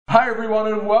Hey everyone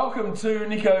and welcome to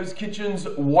Nicko's Kitchen's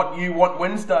What You Want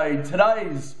Wednesday.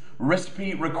 Today's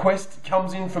recipe request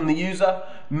comes in from the user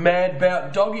Mad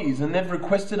Bout Doggies, and they've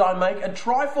requested I make a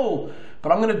trifle.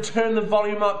 But I'm going to turn the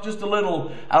volume up just a little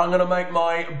and I'm going to make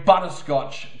my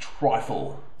butterscotch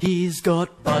trifle. He's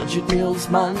got budget meals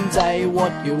Monday,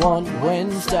 what you want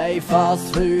Wednesday,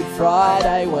 fast food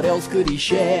Friday, what else could he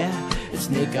share? It's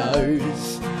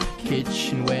Nicko's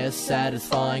Kitchen where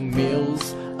satisfying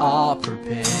meals are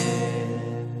prepared.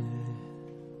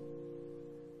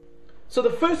 So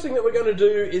the first thing that we're going to do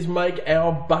is make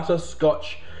our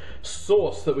butterscotch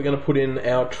sauce that we're going to put in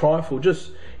our trifle.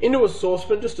 Just into a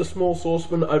saucepan, just a small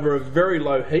saucepan over a very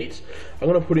low heat. I'm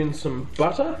going to put in some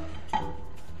butter.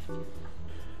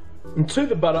 And to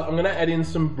the butter I'm going to add in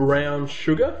some brown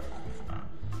sugar.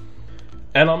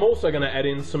 And I'm also going to add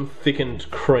in some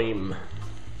thickened cream.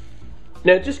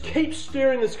 Now just keep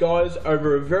stirring this, guys,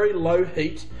 over a very low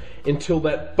heat until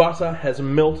that butter has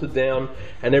melted down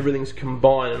and everything's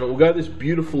combined, and it will go this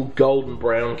beautiful golden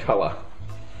brown colour.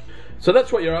 So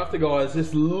that's what you're after, guys,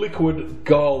 this liquid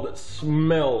gold. It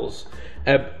smells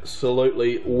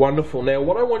absolutely wonderful. Now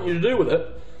what I want you to do with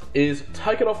it is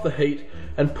take it off the heat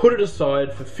and put it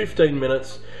aside for 15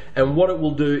 minutes, and what it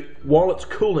will do while it's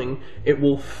cooling, it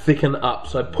will thicken up.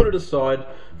 So put it aside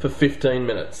for 15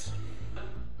 minutes.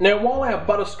 Now while our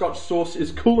butterscotch sauce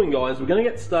is cooling, guys, we're going to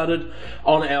get started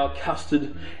on our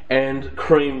custard and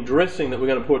cream dressing that we're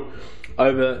going to put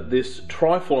over this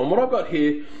trifle. And what I've got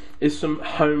here is some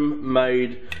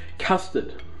homemade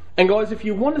custard. And guys, if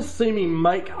you want to see me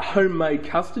make homemade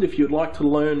custard, if you'd like to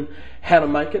learn how to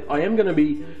make it, I am going to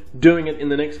be doing it in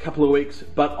the next couple of weeks,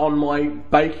 but on my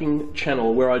baking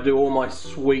channel, where I do all my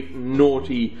sweet,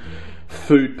 naughty,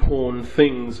 food porn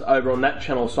things over on that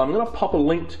channel. So I'm going to pop a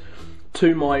link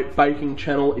to my baking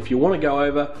channel if you want to go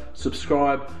over,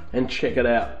 subscribe and check it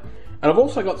out. And I've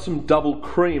also got some double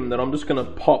cream that I'm just going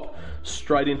to pop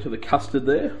straight into the custard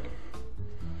there,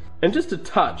 and just a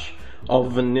touch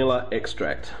of vanilla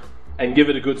extract, and give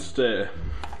it a good stir.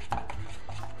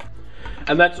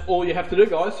 And that's all you have to do,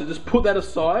 guys. So just put that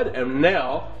aside, and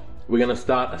now we're going to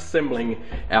start assembling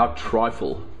our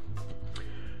trifle.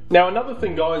 Now another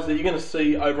thing, guys, that you're going to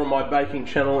see over on my baking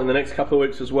channel in the next couple of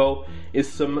weeks as well is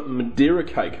some Madeira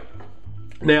cake.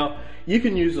 Now you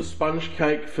can use a sponge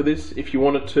cake for this if you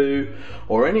wanted to,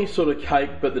 or any sort of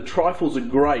cake, but the trifles are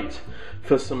great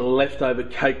for some leftover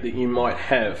cake that you might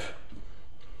have.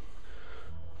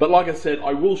 But like I said,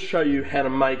 I will show you how to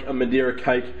make a Madeira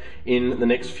cake in the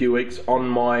next few weeks on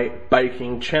my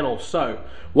baking channel. So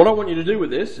what I want you to do with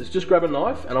this is just grab a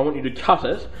knife and I want you to cut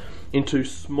it into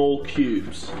small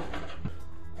cubes.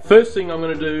 First thing I'm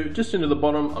going to do, just into the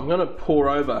bottom, I'm going to pour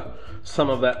over some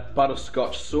of that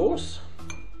butterscotch sauce.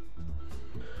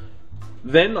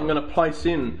 Then I'm going to place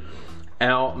in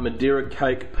our Madeira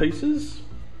cake pieces.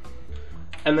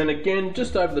 And then again,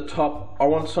 just over the top, I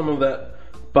want some of that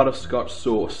butterscotch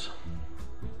sauce.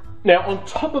 Now on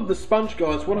top of the sponge,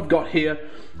 guys, what I've got here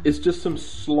is just some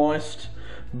sliced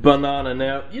banana.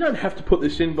 Now you don't have to put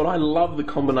this in, but I love the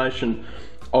combination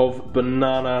of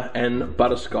banana and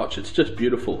butterscotch. It's just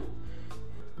beautiful.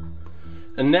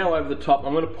 And now over the top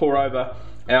I'm going to pour over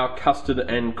our custard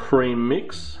and cream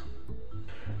mix.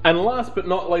 And last but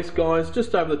not least, guys,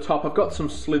 just over the top I've got some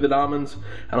slithered almonds,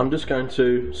 and I'm just going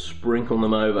to sprinkle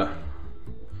them over.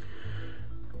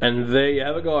 And there you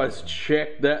have it, guys.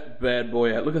 Check that bad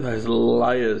boy out. Look at those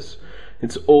layers.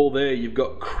 It's all there. You've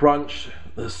got crunch,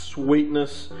 the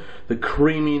sweetness, the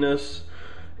creaminess.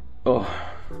 Oh,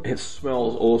 it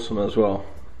smells awesome as well.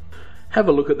 Have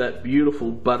a look at that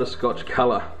beautiful butterscotch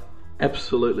colour.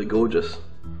 Absolutely gorgeous.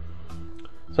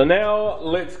 So now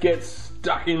let's get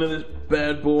stuck into this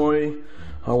bad boy.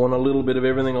 I want a little bit of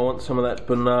everything. I want some of that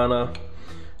banana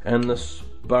and the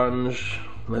sponge.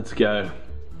 Let's go.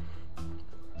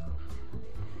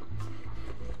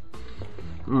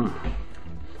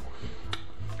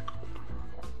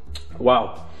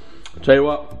 Wow. Tell you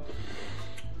what,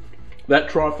 that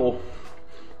trifle,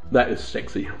 that is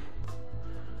sexy.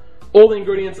 All the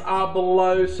ingredients are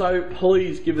below, so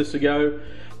please give this a go.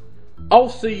 I'll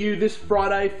see you this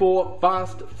Friday for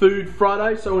Fast Food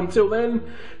Friday, so until then,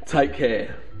 take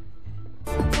care.